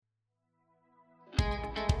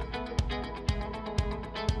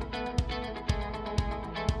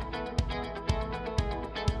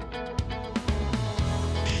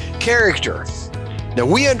Character. Now,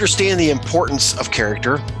 we understand the importance of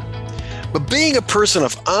character, but being a person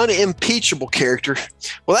of unimpeachable character,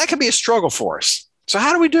 well, that can be a struggle for us. So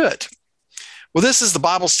how do we do it? Well, this is the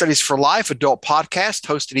Bible Studies for Life adult podcast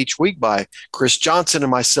hosted each week by Chris Johnson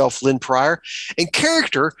and myself, Lynn Pryor. And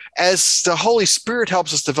character, as the Holy Spirit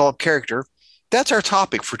helps us develop character, that's our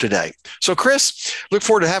topic for today. So, Chris, look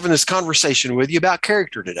forward to having this conversation with you about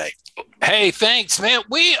character today. Hey, thanks, man.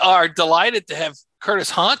 We are delighted to have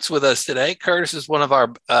Curtis Hantz with us today. Curtis is one of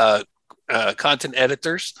our content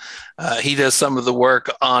editors. He does some of the work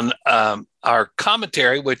on our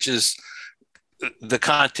commentary, which is the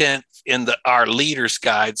content in our leaders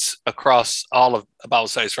guides across all of Bible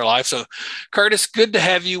Studies for Life. So, Curtis, good to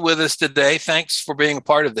have you with us today. Thanks for being a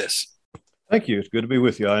part of this. Thank you. It's good to be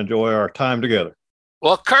with you. I enjoy our time together.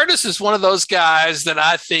 Well, Curtis is one of those guys that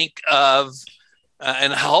I think of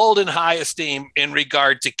and hold in high esteem in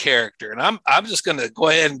regard to character. And I'm just going to go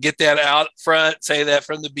ahead and get that out front, say that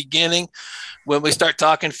from the beginning. When we start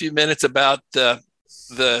talking a few minutes about the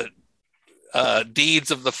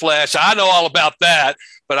deeds of the flesh, I know all about that,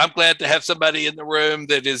 but I'm glad to have somebody in the room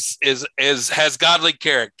that has godly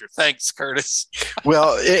character. Thanks, Curtis.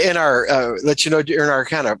 Well, in our during our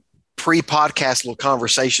kind of pre-podcast little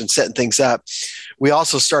conversation, setting things up, we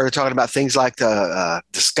also started talking about things like the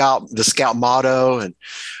scout motto,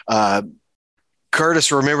 and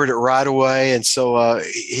Curtis remembered it right away, and so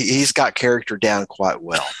he's got character down quite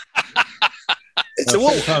well. So,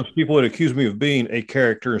 sometimes people would accuse me of being a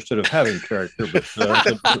character instead of having character, but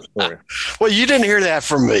that's a story. Well, you didn't hear that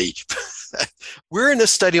from me. We're in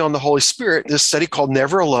this study on the Holy Spirit, this study called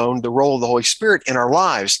Never Alone, the role of the Holy Spirit in our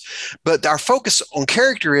lives. But our focus on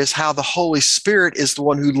character is how the Holy Spirit is the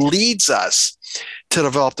one who leads us to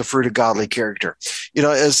develop the fruit of godly character. You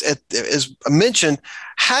know, as mentioned,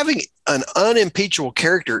 having an unimpeachable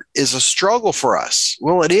character is a struggle for us.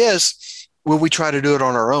 Well, it is when we try to do it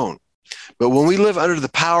on our own. But when we live under the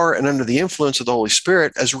power and under the influence of the Holy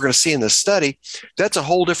Spirit, as we're going to see in this study, that's a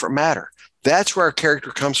whole different matter. That's where our character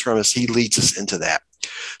comes from, as he leads us into that.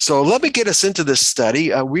 So let me get us into this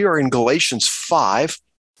study. We are in Galatians 5,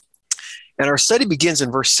 and our study begins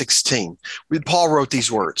in verse 16. Paul wrote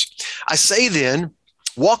these words: I say then,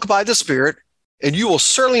 walk by the Spirit, and you will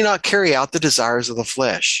certainly not carry out the desires of the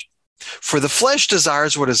flesh. For the flesh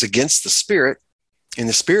desires what is against the Spirit, and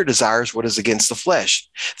the Spirit desires what is against the flesh.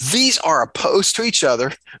 These are opposed to each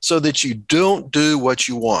other, so that you don't do what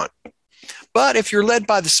you want. But if you're led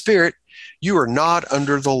by the Spirit, you are not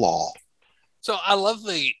under the law. So I love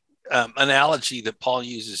the analogy that Paul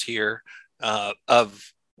uses here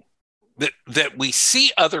of that we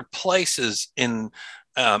see other places in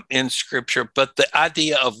Scripture, but the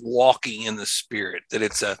idea of walking in the Spirit, that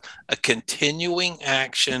it's a continuing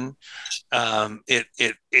action.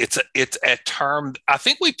 It's a term. I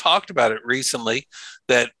think we talked about it recently,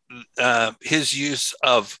 that his use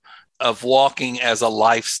of walking as a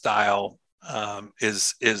lifestyle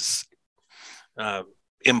is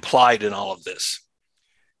implied in all of this.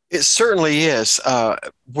 It certainly is.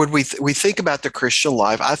 When we think about the Christian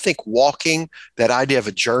life, I think walking, that idea of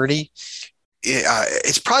a journey,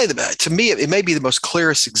 it's probably to me, it may be the most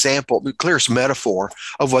clearest example, the clearest metaphor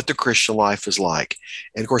of what the Christian life is like.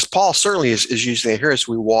 And of course, Paul certainly is using it here as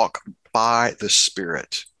we walk by the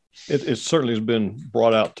Spirit. It certainly has been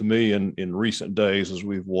brought out to me in recent days as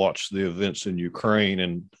we've watched the events in Ukraine,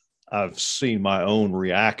 and I've seen my own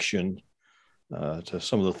reaction to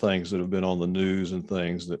some of the things that have been on the news and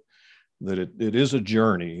things that it is a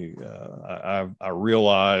journey. I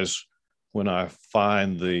realize when I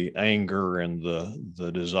find the anger and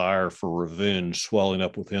the desire for revenge swelling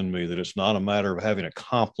up within me, that it's not a matter of having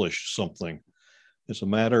accomplished something. It's a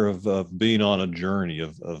matter of being on a journey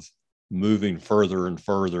of moving further and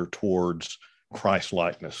further towards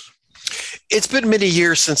Christ-likeness. It's been many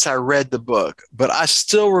years since I read the book, but I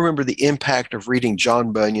still remember the impact of reading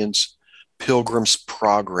John Bunyan's Pilgrim's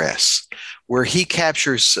Progress, where he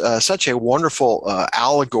captures such a wonderful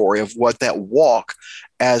allegory of what that walk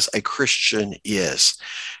as a Christian is.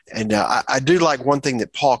 And I do like one thing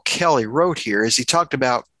that Paul Kelly wrote here, is he talked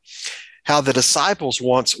about how the disciples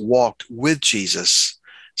once walked with Jesus.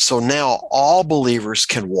 So now all believers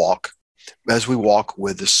can walk as we walk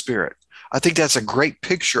with the Spirit. I think that's a great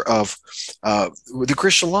picture of the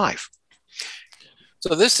Christian life.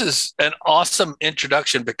 So this is an awesome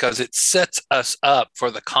introduction because it sets us up for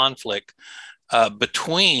the conflict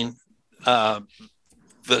between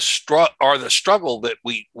the struggle that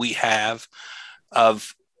we have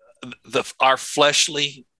of our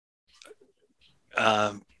fleshly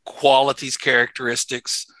qualities,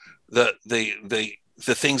 characteristics, the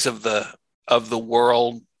things of the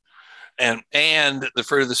world, and the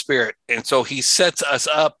fruit of the Spirit. And so he sets us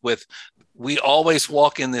up with, we always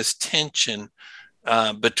walk in this tension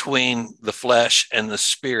between the flesh and the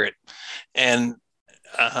Spirit. And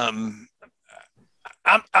I'm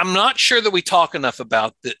not sure that we talk enough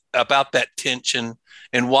about that tension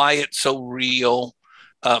and why it's so real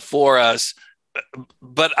for us.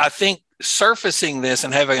 But I think surfacing this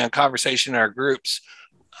and having a conversation in our groups,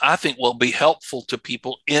 I think will be helpful to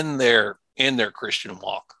people in their Christian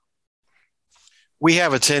walk. We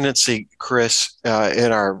have a tendency, Chris,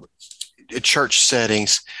 in our church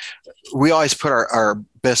settings, we always put our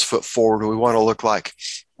best foot forward. We want to look like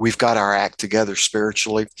we've got our act together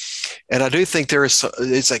spiritually. And I do think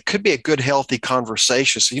it could be a good, healthy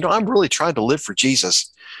conversation. So, I'm really trying to live for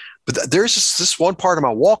Jesus. But there's this one part of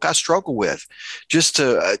my walk I struggle with, just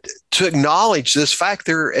to acknowledge this fact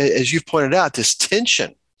there, as you've pointed out, this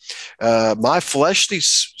tension. My fleshly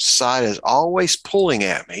side is always pulling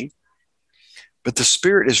at me, but the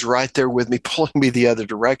Spirit is right there with me, pulling me the other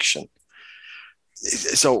direction.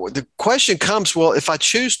 So the question comes, well, if I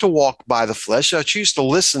choose to walk by the flesh, I choose to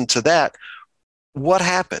listen to that, what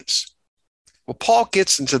happens? Well, Paul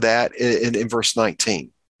gets into that in verse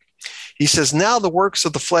 19. He says, now the works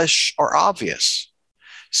of the flesh are obvious: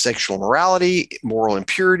 sexual immorality, moral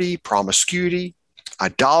impurity, promiscuity,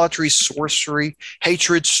 idolatry, sorcery,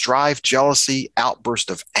 hatred, strife, jealousy,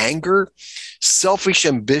 outburst of anger, selfish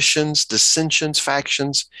ambitions, dissensions,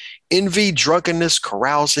 factions, envy, drunkenness,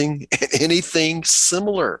 carousing, and anything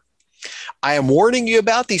similar. I am warning you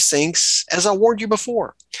about these things, as I warned you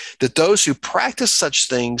before, that those who practice such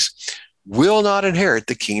things will not inherit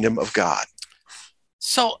the kingdom of God.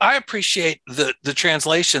 So I appreciate the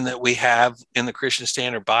translation that we have in the Christian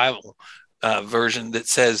Standard Bible version that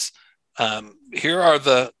says, here are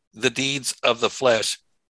the deeds of the flesh,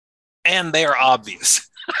 and they are obvious.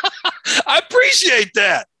 I appreciate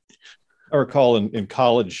that. I recall in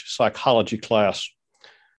college psychology class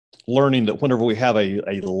learning that whenever we have a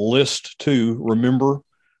list to remember,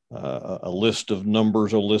 a list of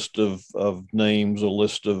numbers, a list of names, a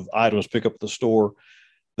list of items pick up at the store,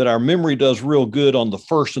 that our memory does real good on the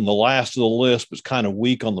first and the last of the list, but it's kind of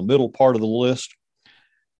weak on the middle part of the list.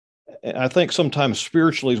 And I think sometimes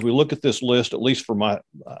spiritually, as we look at this list, at least for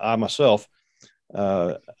myself,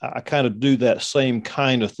 I kind of do that same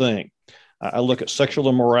kind of thing. I look at sexual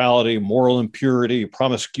immorality, moral impurity,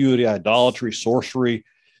 promiscuity, idolatry, sorcery,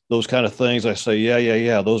 those kind of things. I say,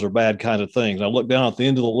 yeah, those are bad kind of things. I look down at the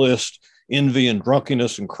end of the list, envy and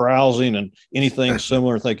drunkenness and carousing and anything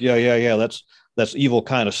similar, and think, yeah, that's evil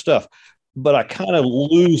kind of stuff. But I kind of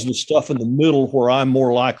lose the stuff in the middle where I'm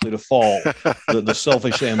more likely to fall, the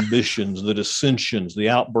selfish ambitions, the dissensions, the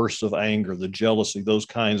outbursts of anger, the jealousy, those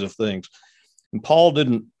kinds of things. And Paul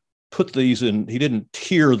didn't put these in, he didn't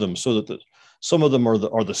tier them so that some of them are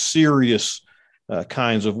the serious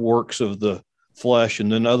kinds of works of the flesh, and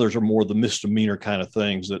then others are more the misdemeanor kind of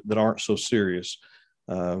things that aren't so serious.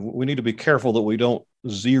 We need to be careful that we don't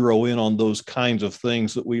zero in on those kinds of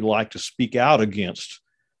things that we like to speak out against.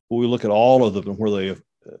 But we look at all of them and where they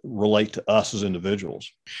relate to us as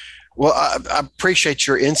individuals. Well, I appreciate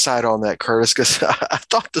your insight on that, Curtis, because I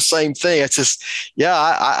thought the same thing. It's just,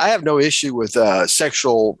 I have no issue with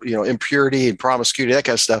sexual, impurity and promiscuity, that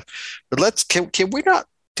kind of stuff. But can we not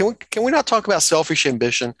talk about selfish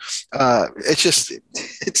ambition? But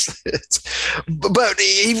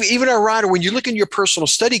even our writer, when you look in your personal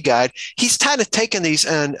study guide, he's kind of taken these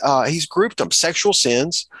and he's grouped them: sexual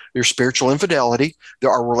sins, there's spiritual infidelity,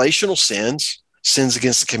 there are relational sins, sins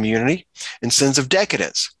against the community, and sins of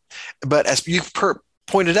decadence. But as you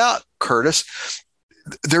pointed out, Curtis,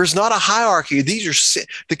 there's not a hierarchy. These are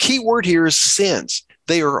the key word here is sins.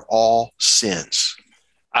 They are all sins.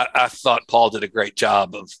 I thought Paul did a great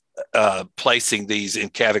job of placing these in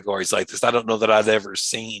categories like this. I don't know that I'd ever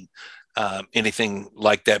seen anything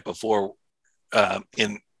like that before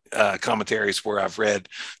in commentaries where I've read.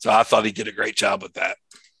 So I thought he did a great job with that.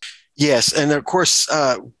 Yes. And of course,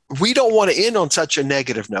 we don't want to end on such a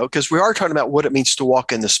negative note because we are talking about what it means to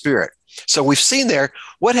walk in the Spirit. So we've seen there,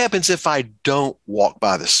 what happens if I don't walk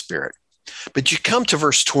by the Spirit? But you come to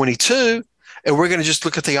verse 22, and we're going to just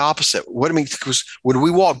look at the opposite. What it means, because when we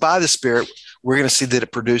walk by the Spirit, we're going to see that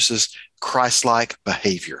it produces Christ-like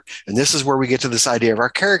behavior. And this is where we get to this idea of our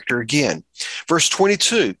character again. Verse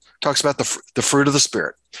 22 talks about the fruit of the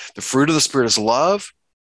Spirit. The fruit of the Spirit is love,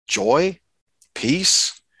 joy,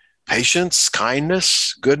 peace, patience,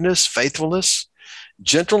 kindness, goodness, faithfulness,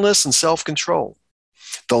 gentleness, and self-control.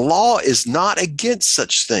 The law is not against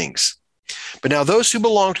such things. But now those who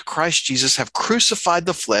belong to Christ Jesus have crucified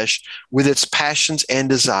the flesh with its passions and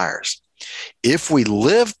desires. If we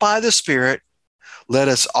live by the Spirit, Let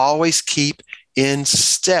us always keep in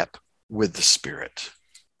step with the Spirit.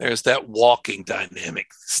 There's that walking dynamic.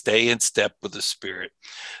 Stay in step with the Spirit.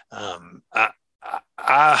 I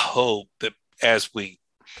hope that as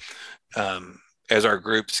our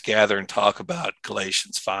groups gather and talk about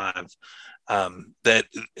Galatians 5, that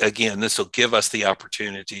again, this will give us the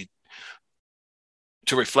opportunity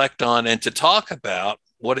to reflect on and to talk about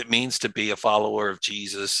what it means to be a follower of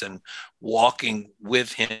Jesus and walking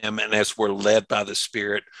with him. And as we're led by the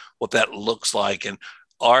Spirit, what that looks like. And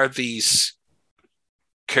are these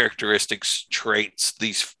characteristics, traits,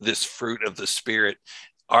 this fruit of the Spirit,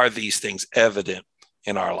 are these things evident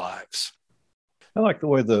in our lives? I like the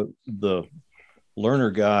way the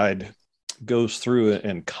learner guide goes through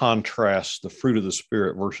and contrasts the fruit of the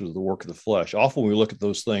Spirit versus the work of the flesh. Often we look at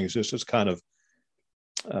those things just as kind of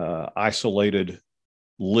isolated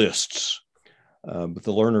lists, but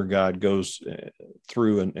the learner guide goes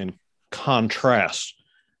through and contrasts,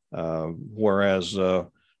 whereas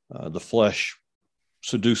the flesh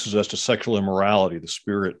seduces us to sexual immorality, the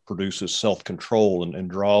Spirit produces self-control and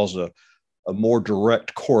draws a more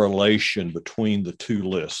direct correlation between the two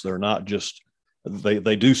lists. They're not just,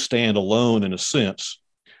 they do stand alone in a sense,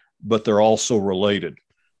 but they're also related.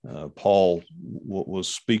 Paul was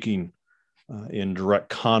speaking in direct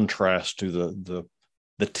contrast to the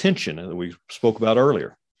tension that we spoke about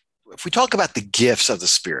earlier. If we talk about the gifts of the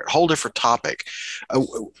Spirit, whole different topic.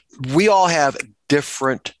 We all have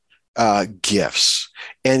different gifts,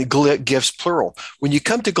 and gifts plural. When you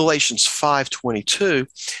come to Galatians 5:22,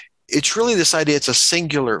 it's really this idea, it's a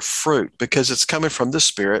singular fruit because it's coming from the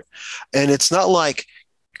Spirit. And it's not like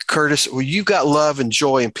Curtis, well, you've got love and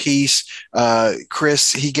joy and peace.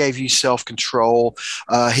 Chris, he gave you self-control.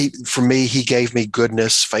 For me, he gave me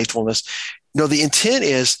goodness, faithfulness. No, the intent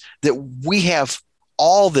is that we have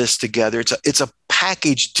all this together. It's a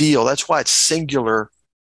package deal. That's why it's singular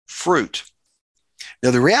fruit.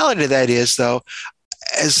 Now, the reality of that is, though,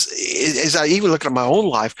 as I even look at my own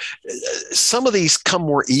life, some of these come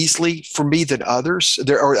more easily for me than others.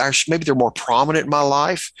 Maybe they're more prominent in my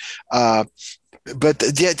life. But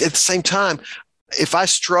yet at the same time, if I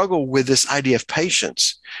struggle with this idea of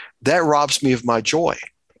patience, that robs me of my joy.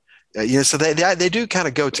 So they do kind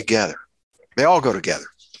of go together. They all go together.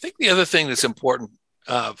 I think the other thing that's important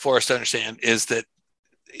for us to understand is that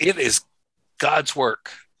it is God's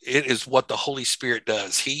work. It is what the Holy Spirit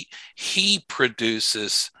does. He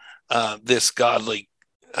produces this godly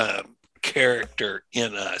character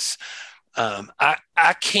in us.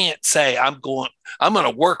 I can't say I'm going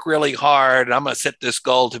to work really hard and I'm going to set this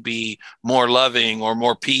goal to be more loving or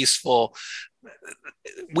more peaceful.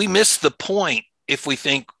 We miss the point if we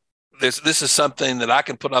think this is something that I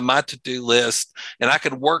can put on my to-do list and I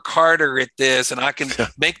can work harder at this and I can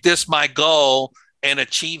make this my goal and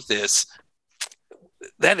achieve this.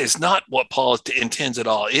 That is not what Paul intends at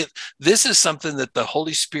all. This is something that the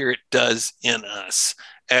Holy Spirit does in us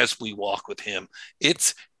as we walk with him.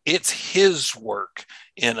 It's his work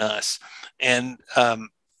in us. And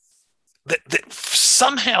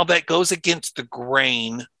somehow that goes against the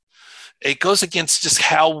grain. It goes against just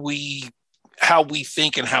how we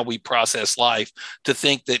think and how we process life, to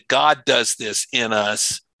think that God does this in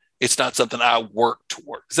us. It's not something I work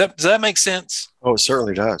toward. Does that make sense? Oh, it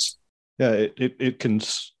certainly does. Yeah, it can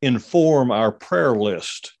inform our prayer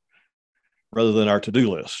list rather than our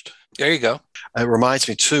to-do list. There you go. It reminds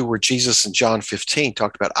me, too, where Jesus in John 15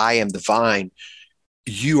 talked about, I am the vine,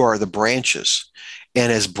 you are the branches.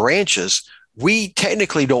 And as branches, we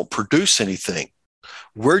technically don't produce anything.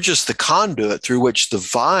 We're just the conduit through which the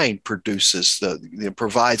vine produces,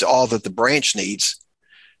 provides all that the branch needs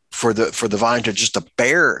for the vine to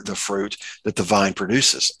bear the fruit that the vine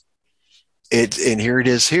produces. And here it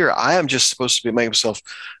is here. I am just supposed to make myself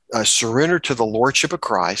surrender to the Lordship of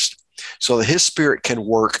Christ so that his Spirit can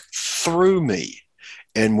work through me.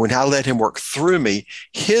 And when I let him work through me,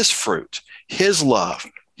 his fruit, his love,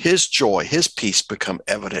 his joy, his peace become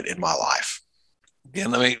evident in my life.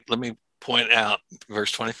 Again, let me point out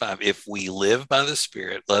verse 25. If we live by the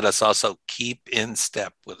Spirit, let us also keep in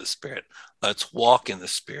step with the Spirit. Let's walk in the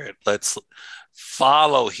Spirit. Let's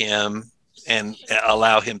follow him and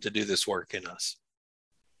allow him to do this work in us.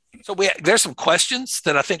 So there's some questions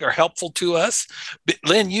that I think are helpful to us. But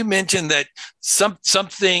Lynn, you mentioned that some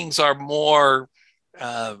things are more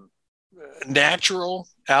natural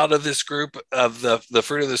out of this group of the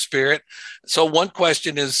fruit of the Spirit. So one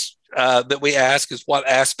question is that we ask is, what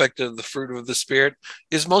aspect of the fruit of the Spirit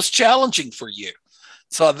is most challenging for you?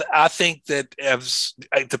 So I think that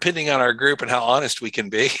depending on our group and how honest we can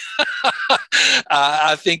be,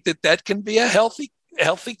 I think that can be a healthy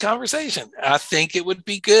conversation. I think it would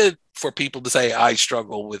be good for people to say, I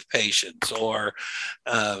struggle with patience, or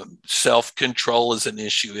self-control is an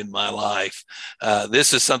issue in my life.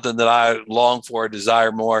 This is something that I long for,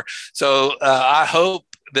 desire more. So I hope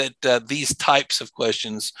that these types of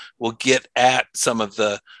questions will get at some of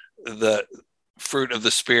the fruit of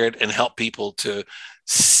the Spirit and help people to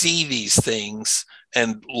see these things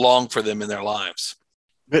and long for them in their lives.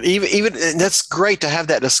 But even and that's great to have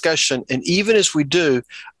that discussion. And even as we do,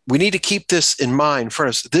 we need to keep this in mind in front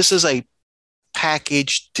of us. This is a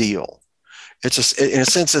package deal. In a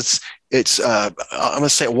sense, it's I'm going to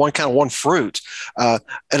say one fruit. And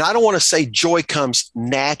I don't want to say joy comes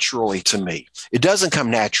naturally to me. It doesn't come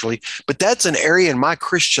naturally, but that's an area in my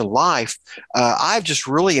Christian life. I've just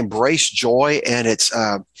really embraced joy, and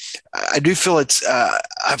I do feel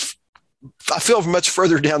I feel much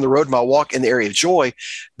further down the road in my walk in the area of joy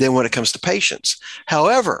than when it comes to patience.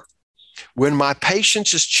 However, when my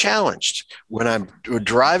patience is challenged, when I'm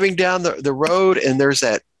driving down the road and there's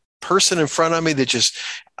that person in front of me that just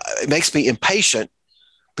it makes me impatient,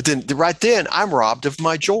 but then right then I'm robbed of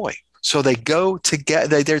my joy. So they go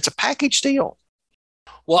together. It's a package deal.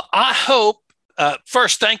 Well, I hope,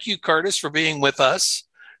 first, thank you, Curtis, for being with us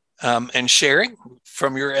and sharing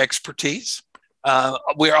from your expertise.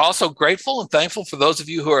 We are also grateful and thankful for those of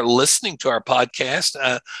you who are listening to our podcast.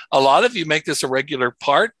 A lot of you make this a regular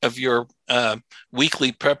part of your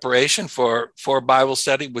weekly preparation for Bible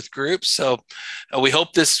study with groups. So we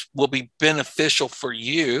hope this will be beneficial for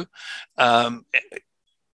you.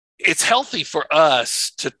 It's healthy for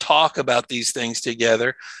us to talk about these things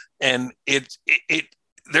together. And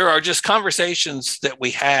there are just conversations that we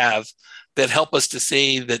have that help us to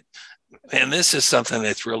see that, and this is something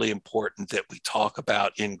that's really important that we talk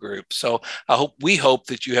about in groups. So we hope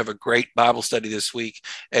that you have a great Bible study this week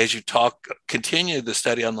as you continue the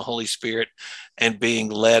study on the Holy Spirit and being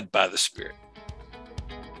led by the Spirit.